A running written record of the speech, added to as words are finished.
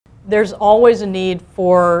there's always a need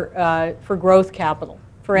for growth capital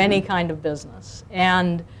for any kind of business.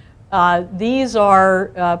 And these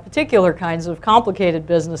are particular kinds of complicated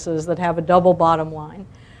businesses that have a double bottom line.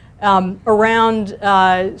 Around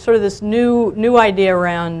sort of this new idea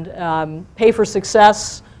around pay for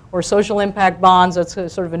success or social impact bonds, that's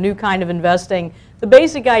sort of a new kind of investing. The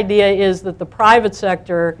basic idea is that the private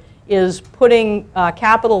sector is putting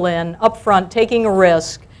capital in upfront, taking a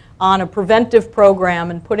risk on a preventive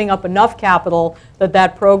program and putting up enough capital that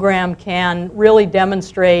that program can really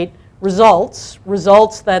demonstrate results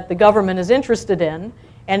that the government is interested in,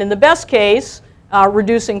 and in the best case,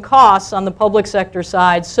 reducing costs on the public sector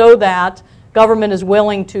side so that government is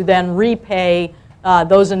willing to then repay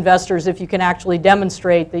those investors if you can actually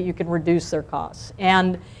demonstrate that you can reduce their costs.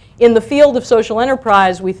 And in the field of social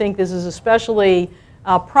enterprise, we think this is especially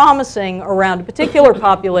promising around a particular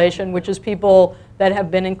population, which is people that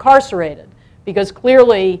have been incarcerated. Because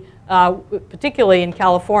clearly, particularly in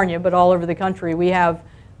California, but all over the country, we have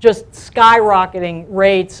just skyrocketing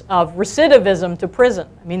rates of recidivism to prison.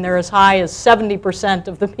 I mean, they're as high as 70%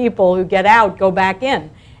 of the people who get out go back in.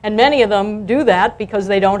 And many of them do that because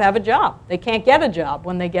they don't have a job. They can't get a job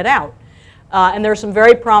when they get out. And there are some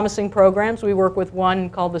very promising programs. We work with one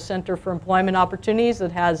called the Center for Employment Opportunities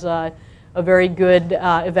that has a very good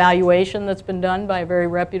evaluation that's been done by a very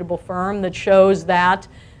reputable firm that shows that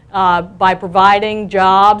by providing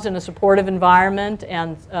jobs in a supportive environment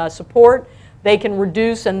and support, they can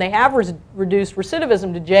reduce, and they have reduced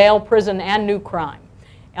recidivism to jail, prison, and new crime.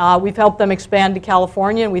 We've helped them expand to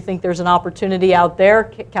California, and we think there's an opportunity out there.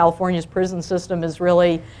 California's prison system is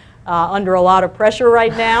really under a lot of pressure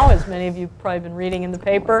right now, as many of you have probably been reading in the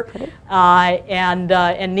paper,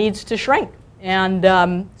 and needs to shrink.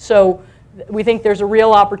 And so we think there's a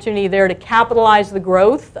real opportunity there to capitalize the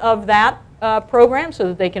growth of that program so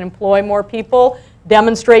that they can employ more people,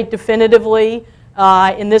 demonstrate definitively.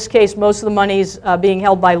 In this case, most of the money's being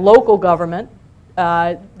held by local government,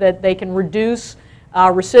 that they can reduce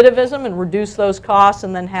recidivism and reduce those costs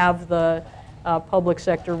and then have the public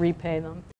sector repay them.